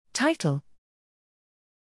Title: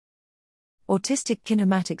 Autistic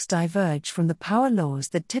kinematics diverge from the power laws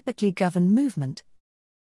that typically govern movement.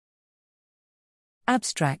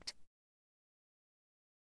 Abstract: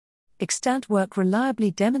 Extant work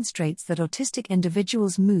reliably demonstrates that autistic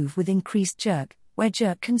individuals move with increased jerk, where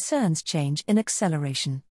jerk concerns change in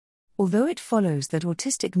acceleration. Although it follows that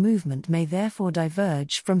autistic movement may therefore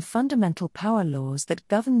diverge from fundamental power laws that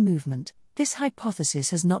govern movement, this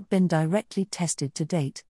hypothesis has not been directly tested to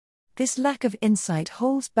date. This lack of insight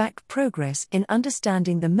holds back progress in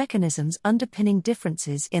understanding the mechanisms underpinning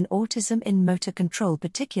differences in autism in motor control,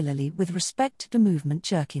 particularly with respect to movement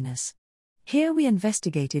jerkiness. Here we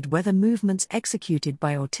investigated whether movements executed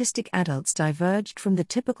by autistic adults diverged from the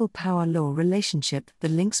typical power law relationship that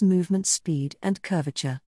links movement speed and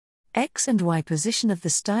curvature. X and Y position of the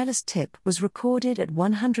stylus tip was recorded at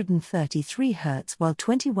 133 Hz, while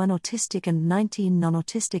 21 autistic and 19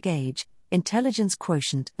 non-autistic age, intelligence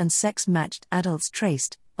quotient and sex-matched adults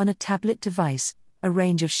traced, on a tablet device, a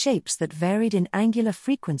range of shapes that varied in angular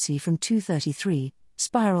frequency from 233,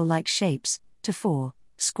 spiral-like shapes, to 4,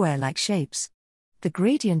 square-like shapes. The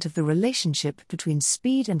gradient of the relationship between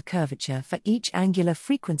speed and curvature for each angular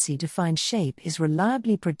frequency-defined shape is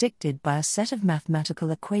reliably predicted by a set of mathematical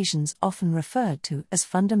equations often referred to as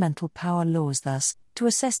fundamental power laws. Thus, to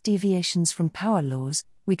assess deviations from power laws,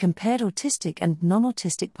 we compared autistic and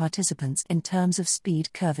non-autistic participants in terms of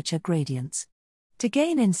speed curvature gradients. To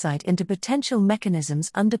gain insight into potential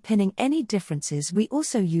mechanisms underpinning any differences, we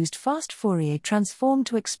also used fast Fourier transform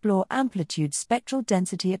to explore amplitude spectral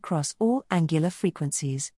density across all angular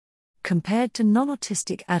frequencies. Compared to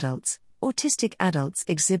non-autistic adults, autistic adults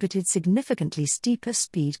exhibited significantly steeper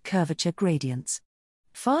speed curvature gradients.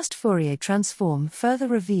 Fast Fourier transform further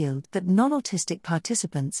revealed that non-autistic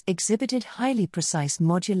participants exhibited highly precise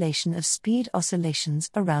modulation of speed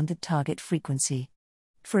oscillations around the target frequency.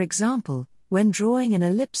 For example, when drawing an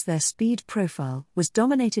ellipse, their speed profile was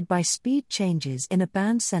dominated by speed changes in a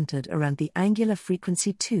band centered around the angular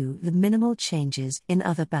frequency to the minimal changes in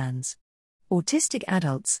other bands. Autistic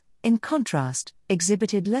adults, in contrast,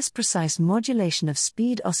 exhibited less precise modulation of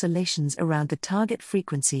speed oscillations around the target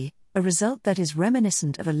frequency, a result that is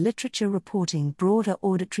reminiscent of a literature reporting broader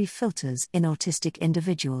auditory filters in autistic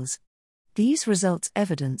individuals. These results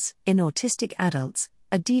evidence, in autistic adults,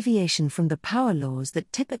 a deviation from the power laws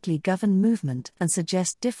that typically govern movement and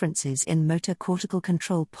suggest differences in motor cortical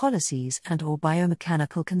control policies and/or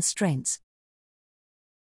biomechanical constraints.